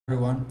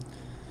Everyone.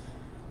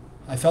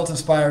 I felt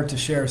inspired to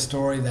share a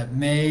story that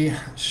may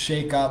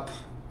shake up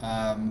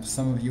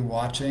some of you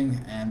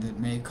watching, and it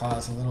may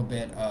cause a little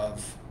bit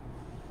of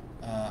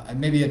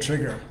maybe a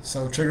trigger.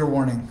 So trigger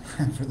warning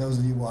for those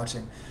of you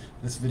watching.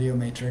 This video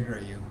may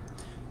trigger you.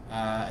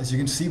 As you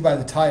can see by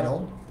the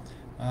title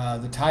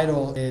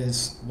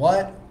is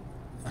What?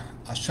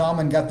 A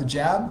Shaman Got the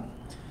Jab?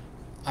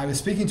 I was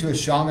speaking to a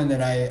shaman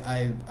that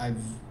I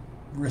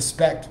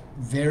respect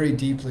very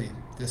deeply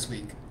this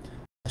week.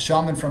 A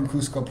shaman from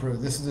Cusco, Peru.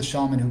 This is a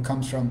shaman who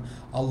comes from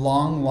a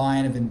long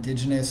line of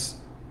indigenous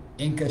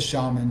Inca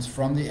shamans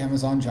from the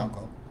Amazon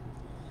jungle.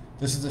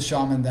 This is a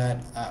shaman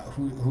that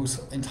whose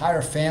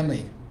entire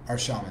family are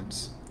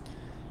shamans.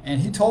 And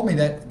he told me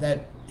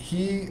that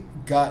he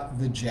got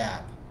the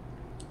jab.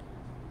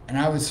 And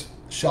I was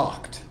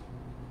shocked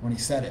when he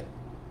said it.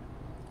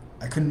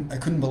 I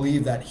couldn't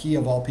believe that he,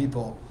 of all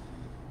people,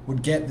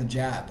 would get the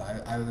jab.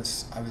 I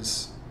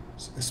was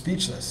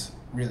speechless,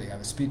 really. I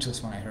was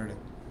speechless when I heard it.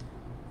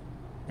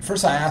 At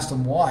first I asked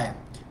him why,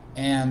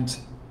 and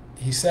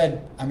he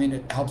said,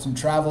 it helps him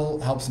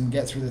travel, helps him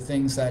get through the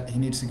things that he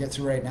needs to get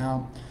through right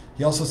now.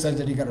 He also said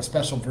that he got a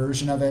special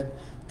version of it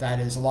that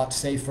is a lot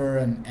safer,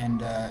 and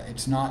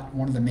it's not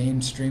one of the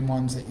mainstream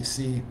ones that you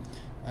see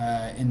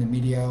in the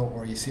media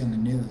or you see on the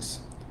news.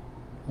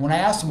 When I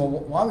asked him, well,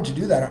 why would you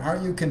do that?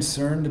 Aren't you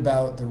concerned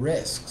about the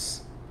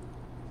risks?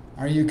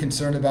 Aren't you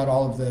concerned about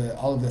all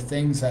of the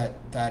things that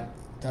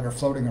are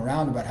floating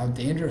around, about how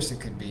dangerous it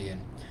could be,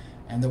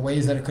 and the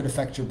ways that it could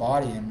affect your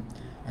body,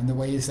 and the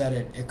ways that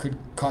it could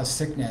cause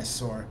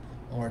sickness or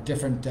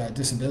different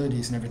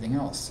disabilities and everything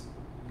else?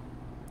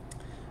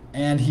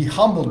 And he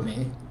humbled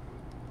me,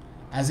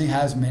 as he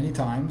has many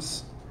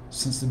times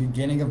since the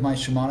beginning of my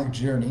shamanic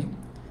journey.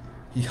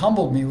 He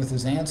humbled me with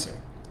his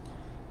answer.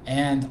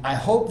 And I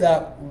hope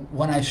that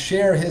when I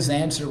share his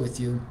answer with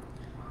you,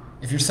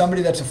 if you're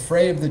somebody that's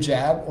afraid of the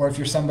jab, or if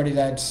you're somebody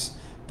that's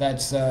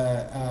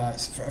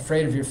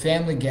afraid of your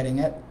family getting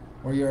it,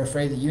 or you're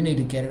afraid that you need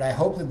to get it, I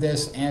hope that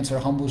this answer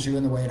humbles you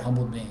in the way it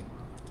humbled me.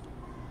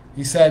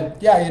 He said,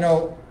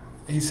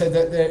 he said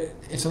that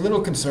it's a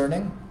little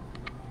concerning.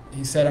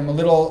 He said, I'm a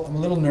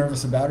little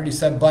nervous about it. He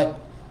said, but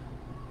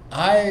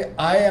I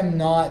am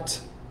not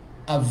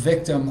a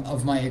victim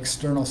of my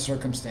external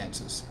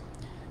circumstances.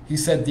 He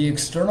said, the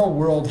external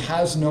world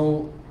has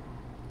no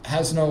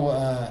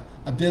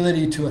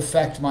ability to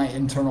affect my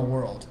internal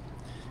world.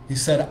 He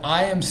said,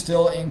 I am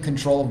still in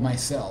control of my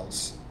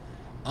cells.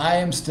 I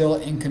am still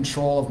in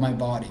control of my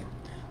body.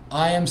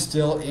 I am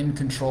still in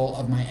control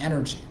of my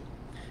energy.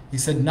 He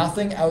said,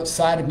 nothing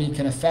outside of me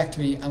can affect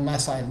me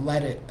unless I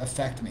let it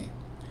affect me.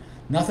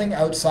 Nothing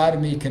outside of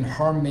me can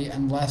harm me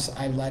unless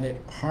I let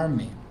it harm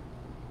me.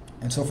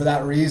 And so for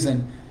that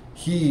reason,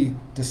 he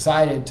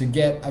decided to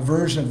get a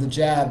version of the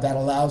jab that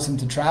allows him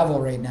to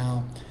travel right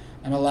now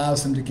and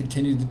allows him to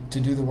continue to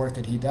do the work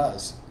that he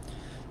does.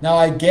 Now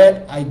I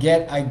get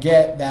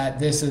that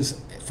this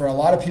is, for a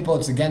lot of people,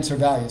 it's against their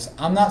values.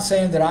 I'm not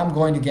saying that I'm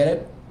going to get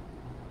it.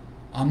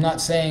 I'm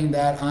not saying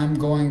that I'm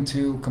going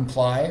to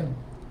comply.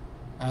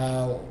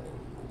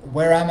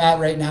 Where I'm at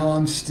right now,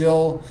 I'm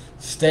still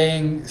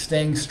staying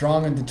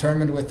strong and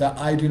determined with the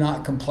I do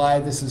not comply.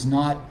 This is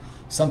not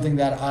something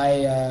that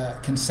I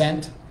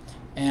consent,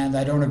 and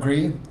I don't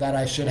agree that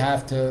I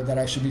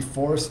should be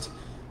forced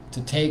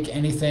to take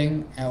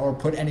anything or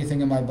put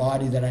anything in my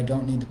body that I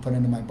don't need to put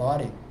into my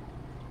body.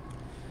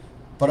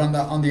 But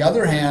on the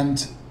other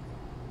hand,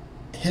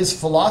 his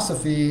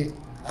philosophy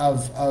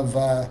of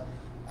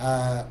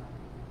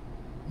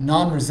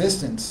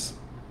non-resistance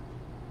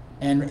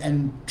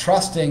and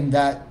trusting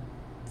that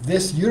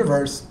this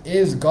universe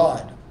is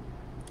God,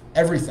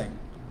 everything.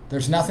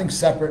 There's nothing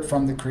separate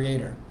from the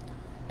Creator.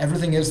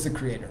 Everything is the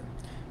Creator.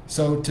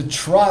 So to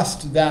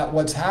trust that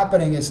what's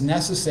happening is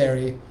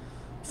necessary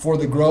for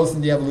the growth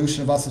and the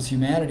evolution of us as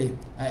humanity,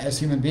 as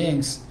human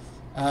beings,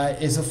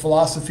 is a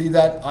philosophy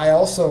that I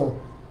also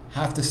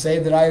have to say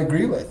that I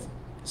agree with.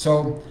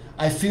 So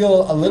I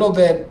feel a little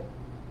bit,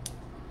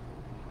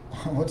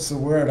 what's the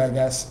word, I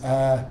guess,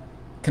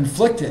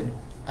 conflicted.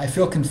 I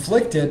feel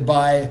conflicted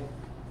by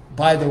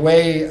the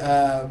way,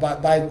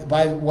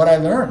 by what I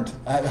learned.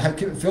 I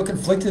feel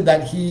conflicted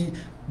that he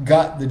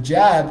got the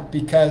jab,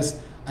 because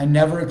I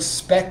never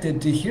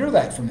expected to hear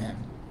that from him.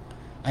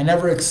 I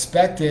never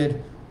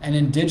expected an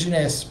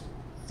indigenous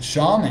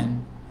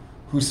shaman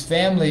whose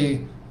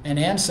family and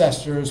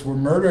ancestors were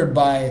murdered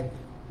by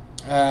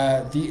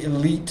the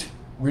elite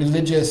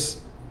religious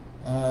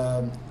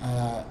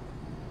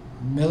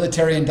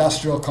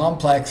military-industrial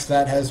complex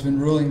that has been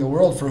ruling the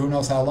world for who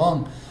knows how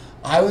long.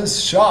 I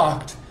was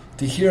shocked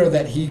to hear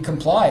that he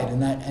complied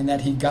and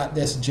that he got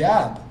this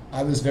jab.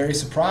 I was very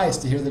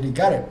surprised to hear that he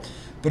got it.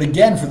 But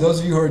again, for those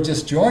of you who are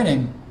just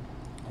joining,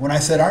 when I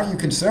said, aren't you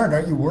concerned?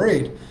 Aren't you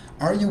worried?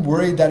 Aren't you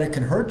worried that it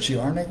can hurt you?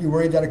 Aren't you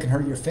worried that it can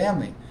hurt your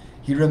family?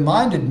 He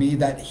reminded me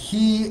that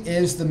he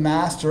is the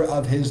master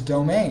of his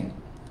domain.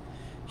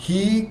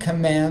 He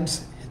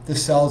commands the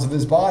cells of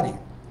his body.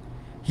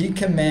 He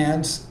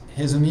commands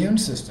his immune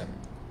system.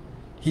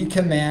 He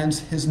commands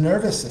his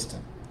nervous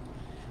system.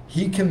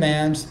 He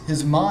commands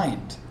his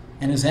mind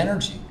and his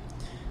energy.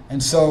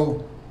 And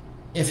so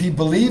if he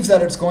believes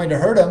that it's going to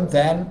hurt him,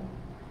 then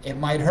it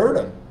might hurt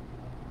him.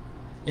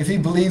 If he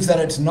believes that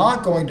it's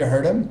not going to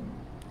hurt him,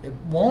 it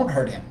won't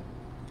hurt him.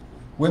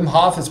 Wim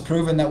Hof has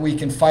proven that we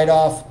can fight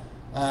off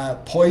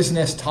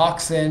poisonous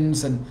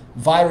toxins and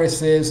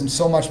viruses and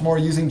so much more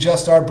using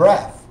just our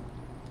breath.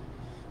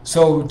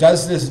 So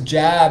does this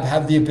jab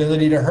have the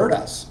ability to hurt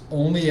us?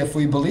 Only if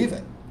we believe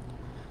it.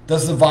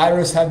 Does the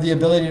virus have the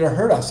ability to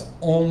hurt us?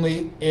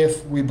 Only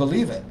if we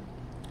believe it.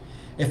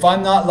 If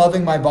I'm not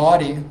loving my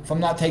body, if I'm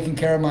not taking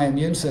care of my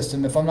immune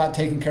system, if I'm not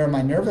taking care of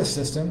my nervous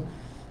system,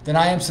 then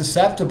I am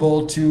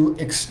susceptible to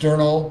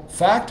external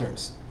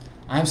factors.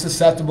 I'm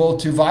susceptible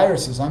to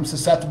viruses. I'm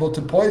susceptible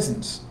to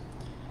poisons.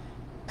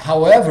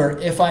 However,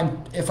 if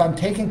I'm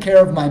taking care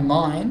of my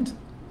mind,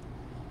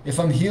 if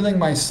I'm healing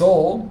my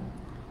soul,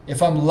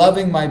 if I'm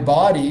loving my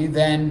body,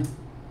 then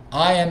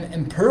I am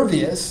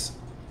impervious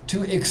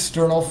to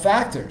external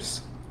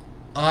factors.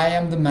 I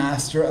am the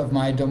master of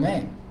my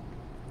domain.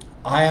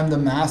 I am the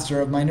master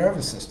of my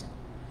nervous system.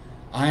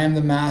 I am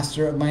the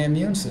master of my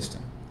immune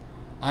system.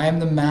 I am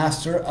the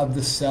master of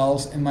the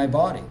cells in my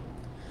body.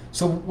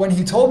 So when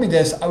he told me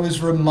this, I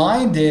was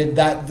reminded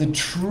that the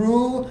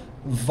true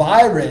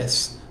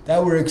virus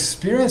that we're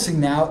experiencing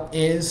now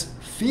is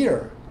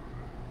fear.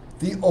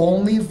 The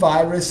only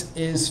virus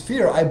is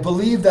fear. I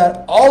believe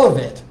that all of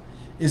it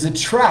is a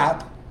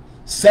trap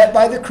set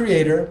by the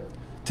Creator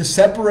to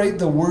separate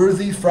the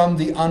worthy from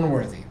the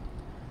unworthy,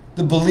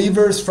 the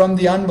believers from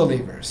the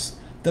unbelievers,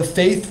 the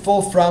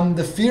faithful from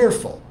the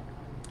fearful.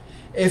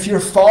 If you're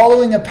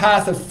following a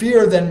path of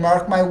fear, then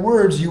mark my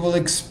words, you will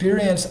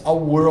experience a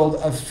world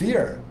of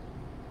fear.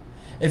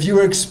 If you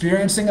are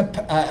experiencing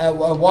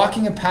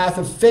walking a path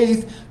of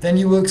faith, then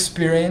you will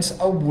experience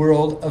a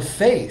world of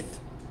faith.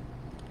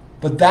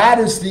 But that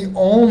is the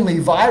only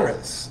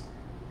virus.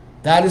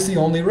 That is the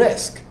only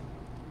risk.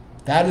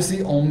 That is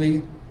the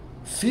only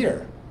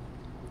fear.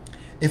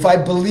 If I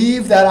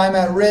believe that I'm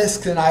at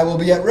risk, then I will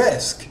be at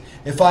risk.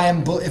 If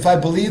I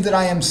believe that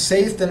I am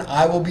safe, then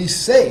I will be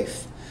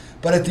safe.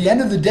 But at the end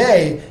of the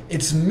day,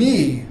 it's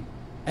me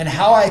and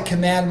how I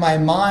command my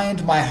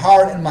mind, my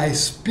heart, and my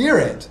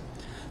spirit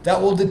that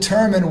will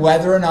determine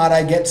whether or not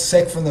I get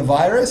sick from the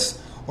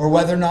virus or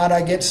whether or not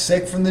I get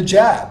sick from the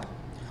jab,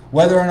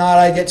 whether or not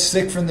I get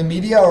sick from the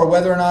media or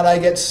whether or not I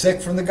get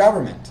sick from the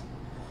government.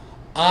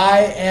 I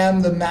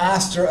am the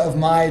master of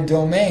my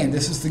domain.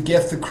 This is the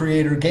gift the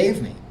Creator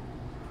gave me.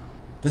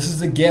 This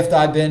is the gift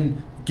I've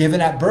been given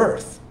at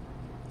birth.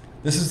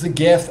 This is the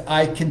gift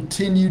I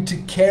continue to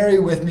carry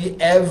with me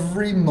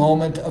every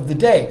moment of the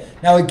day.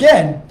 Now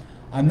again,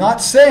 I'm not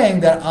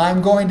saying that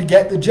I'm going to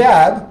get the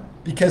jab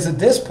because at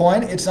this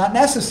point it's not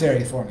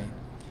necessary for me.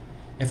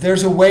 If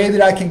there's a way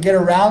that I can get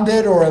around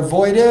it or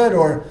avoid it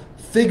or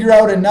figure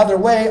out another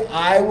way,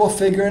 I will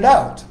figure it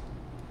out.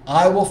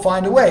 I will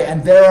find a way.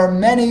 And there are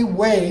many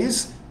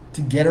ways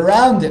to get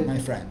around it, my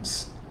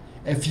friends.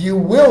 If you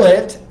will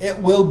it, it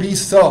will be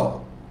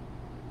so.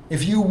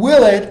 If you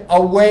will it,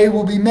 a way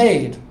will be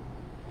made.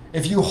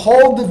 If you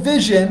hold the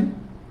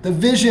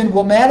vision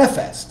will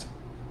manifest.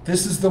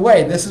 This is the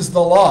way, this is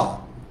the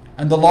law,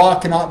 and the law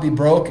cannot be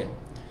broken.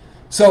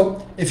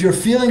 So if you're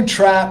feeling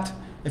trapped,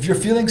 if you're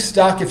feeling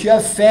stuck, if you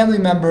have family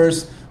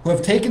members who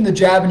have taken the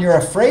jab and you're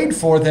afraid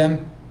for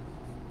them,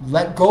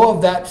 let go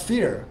of that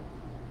fear,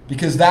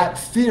 because that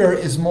fear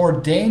is more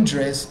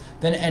dangerous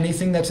than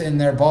anything that's in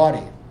their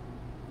body.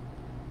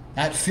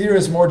 That fear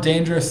is more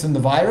dangerous than the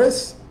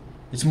virus.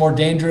 It's more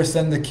dangerous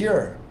than the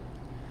cure.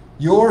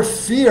 Your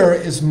fear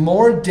is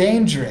more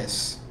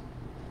dangerous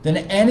than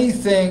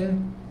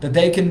anything that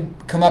they can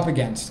come up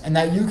against and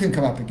that you can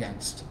come up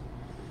against.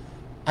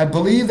 I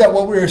believe that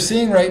what we're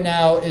seeing right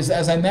now is,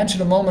 as I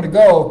mentioned a moment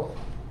ago,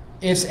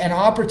 it's an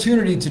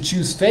opportunity to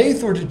choose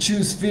faith or to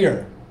choose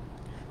fear,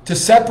 to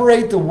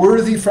separate the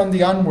worthy from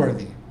the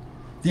unworthy,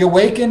 the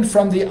awakened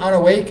from the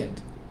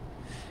unawakened.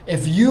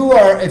 If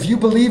you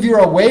believe you're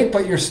awake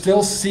but you're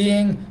still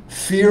seeing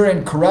fear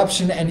and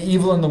corruption and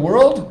evil in the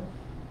world,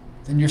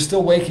 then you're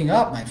still waking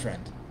up, my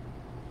friend.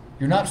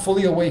 You're not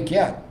fully awake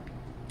yet.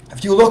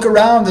 If you look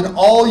around and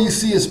all you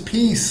see is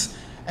peace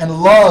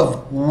and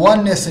love,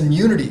 oneness and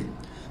unity,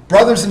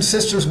 brothers and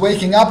sisters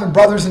waking up and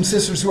brothers and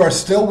sisters who are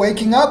still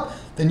waking up,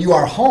 then you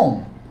are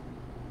home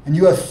and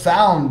you have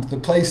found the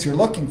place you're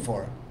looking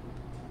for.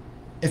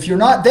 If you're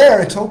not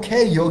there, it's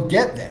okay. You'll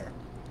get there.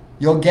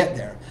 You'll get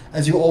there.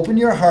 As you open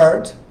your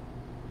heart,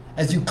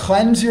 as you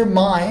cleanse your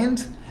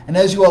mind, and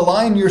as you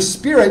align your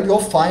spirit, you'll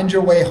find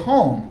your way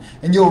home.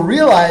 And you'll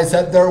realize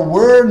that there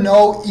were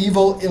no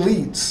evil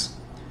elites.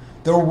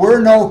 There were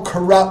no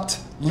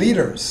corrupt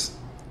leaders.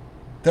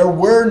 There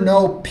were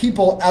no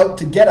people out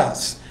to get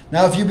us.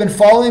 Now, if you've been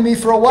following me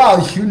for a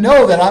while, you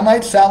know that I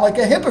might sound like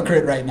a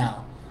hypocrite right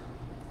now.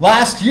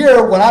 Last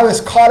year, when I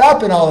was caught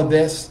up in all of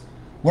this,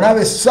 when I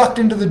was sucked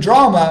into the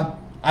drama,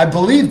 I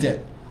believed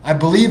it. I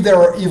believed there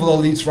were evil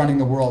elites running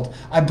the world.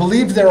 I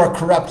believed there were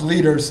corrupt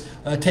leaders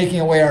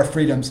taking away our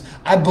freedoms.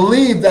 I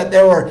believed that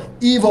there were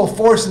evil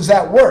forces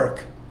at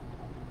work.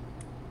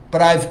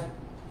 But I've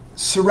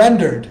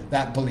surrendered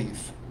that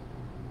belief.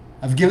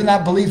 I've given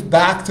that belief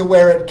back to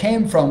where it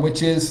came from,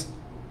 which is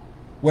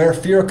where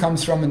fear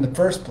comes from in the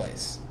first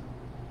place.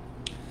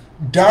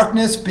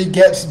 Darkness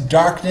begets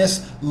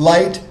darkness.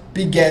 Light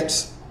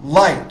begets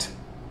light.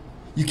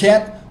 You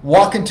can't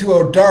walk into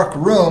a dark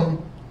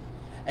room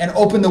and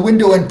open the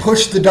window and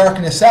push the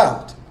darkness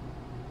out.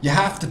 You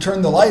have to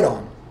turn the light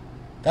on.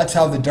 That's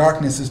how the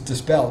darkness is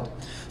dispelled.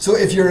 So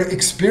if you're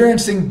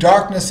experiencing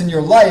darkness in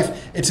your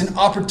life, it's an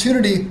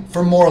opportunity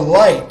for more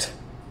light,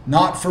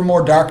 not for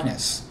more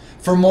darkness.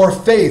 For more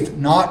faith,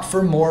 not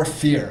for more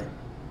fear.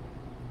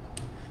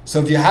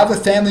 So if you have a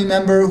family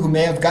member who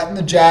may have gotten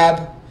the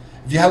jab,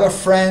 if you have a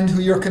friend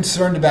who you're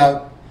concerned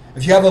about,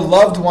 if you have a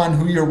loved one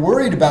who you're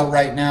worried about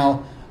right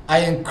now,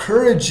 I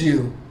encourage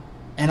you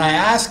and I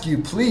ask you,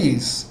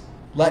 please,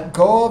 let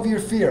go of your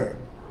fear.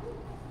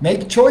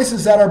 Make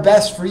choices that are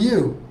best for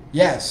you.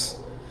 Yes.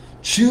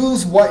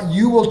 Choose what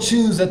you will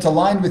choose that's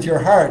aligned with your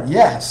heart.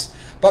 Yes.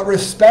 But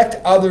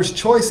respect others'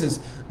 choices.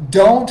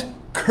 Don't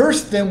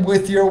curse them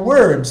with your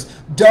words.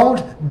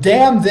 Don't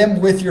damn them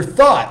with your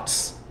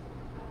thoughts.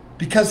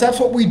 Because that's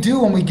what we do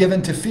when we give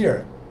in to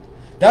fear.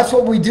 That's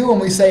what we do when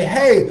we say,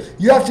 hey,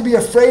 you have to be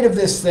afraid of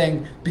this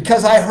thing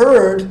because I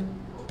heard,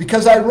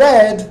 because I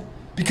read,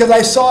 because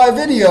I saw a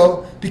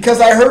video,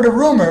 because I heard a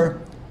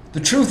rumor. The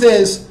truth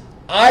is,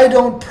 I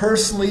don't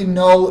personally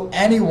know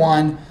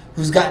anyone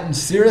who's gotten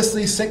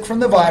seriously sick from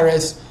the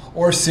virus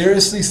or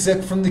seriously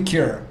sick from the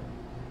cure.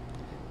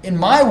 In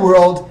my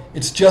world,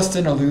 it's just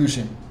an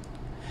illusion.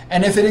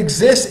 And if it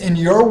exists in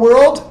your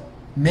world,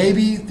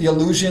 maybe the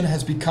illusion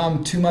has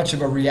become too much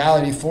of a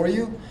reality for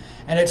you,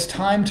 and it's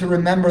time to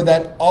remember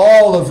that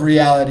all of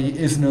reality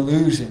is an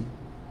illusion.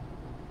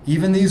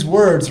 Even these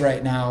words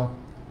right now,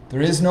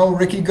 there is no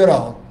Ricky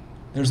Goodall.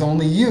 There's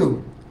only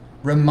you,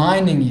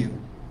 reminding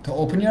you to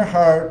open your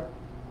heart,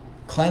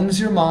 cleanse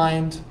your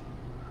mind,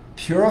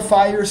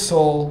 purify your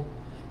soul,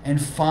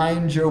 and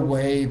find your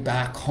way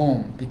back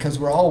home, because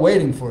we're all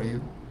waiting for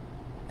you,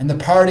 and the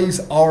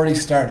party's already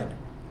started.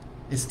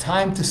 It's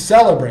time to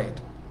celebrate.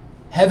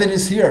 Heaven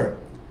is here.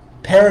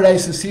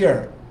 Paradise is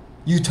here.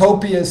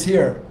 Utopia is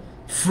here.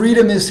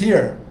 Freedom is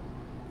here.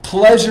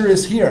 Pleasure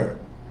is here.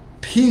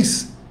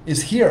 Peace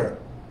is here.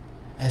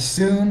 As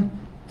soon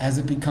as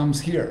it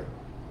becomes here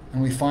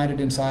and we find it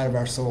inside of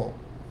our soul.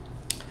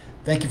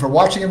 Thank you for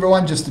watching,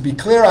 everyone. Just to be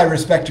clear, I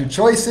respect your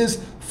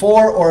choices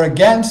for or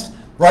against.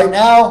 Right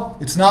now,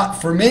 it's not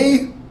for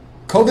me.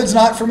 COVID's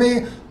not for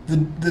me.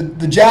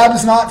 The jab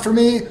is not for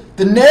me.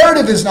 The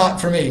narrative is not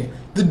for me.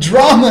 The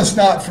drama is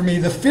not for me.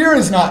 The fear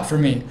is not for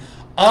me.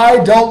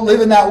 I don't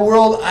live in that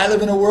world. I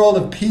live in a world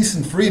of peace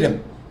and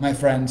freedom, my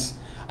friends.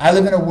 I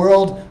live in a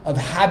world of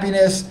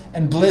happiness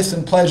and bliss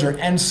and pleasure.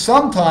 And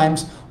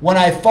sometimes when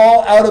I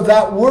fall out of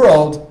that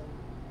world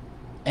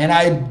and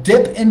I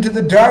dip into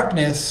the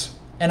darkness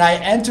and I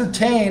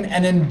entertain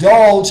and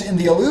indulge in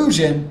the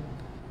illusion,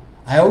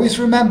 I always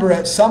remember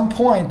at some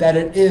point that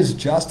it is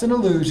just an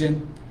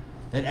illusion,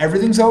 that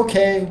everything's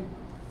okay,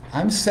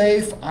 I'm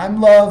safe,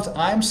 I'm loved,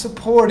 I'm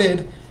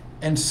supported,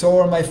 and so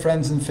are my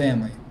friends and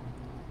family.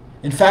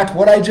 In fact,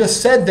 what I just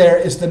said there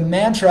is the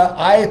mantra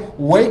I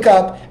wake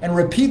up and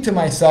repeat to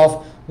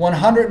myself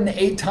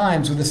 108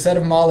 times with a set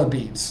of mala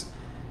beads.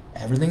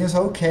 Everything is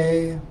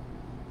okay,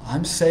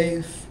 I'm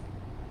safe,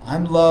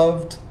 I'm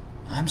loved,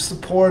 I'm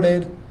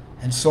supported,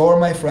 and so are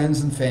my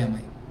friends and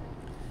family.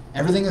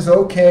 Everything is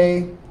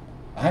okay,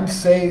 I'm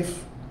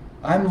safe,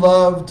 I'm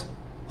loved,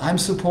 I'm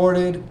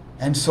supported,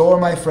 and so are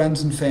my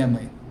friends and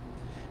family.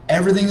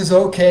 Everything is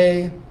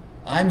okay,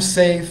 I'm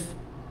safe,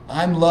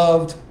 I'm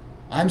loved,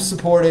 I'm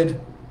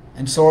supported,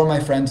 and so are my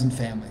friends and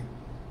family.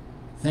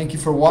 Thank you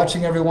for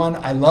watching, everyone.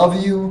 I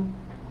love you.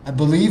 I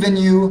believe in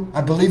you.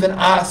 I believe in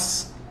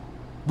us.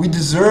 We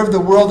deserve the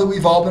world that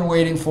we've all been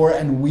waiting for,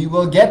 and we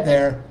will get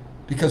there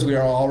because we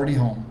are already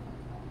home.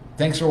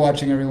 Thanks for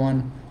watching,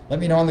 everyone. Let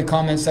me know in the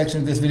comments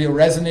section if this video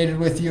resonated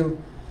with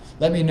you.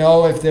 Let me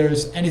know if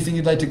there's anything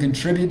you'd like to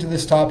contribute to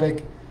this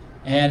topic.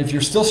 And if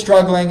you're still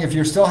struggling, if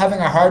you're still having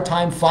a hard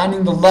time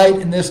finding the light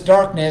in this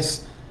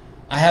darkness,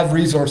 I have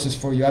resources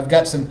for you. I've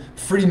got some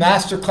free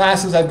master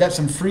classes. I've got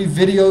some free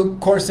video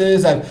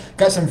courses. I've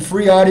got some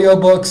free audio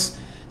books.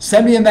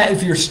 Send me a message.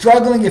 If you're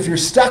struggling, if you're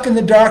stuck in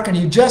the dark and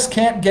you just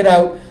can't get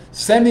out,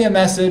 send me a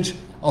message.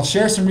 I'll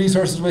share some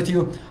resources with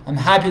you. I'm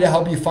happy to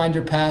help you find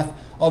your path,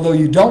 although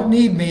you don't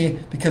need me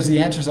because the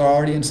answers are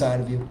already inside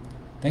of you.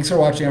 Thanks for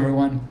watching,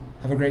 everyone.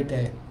 Have a great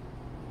day.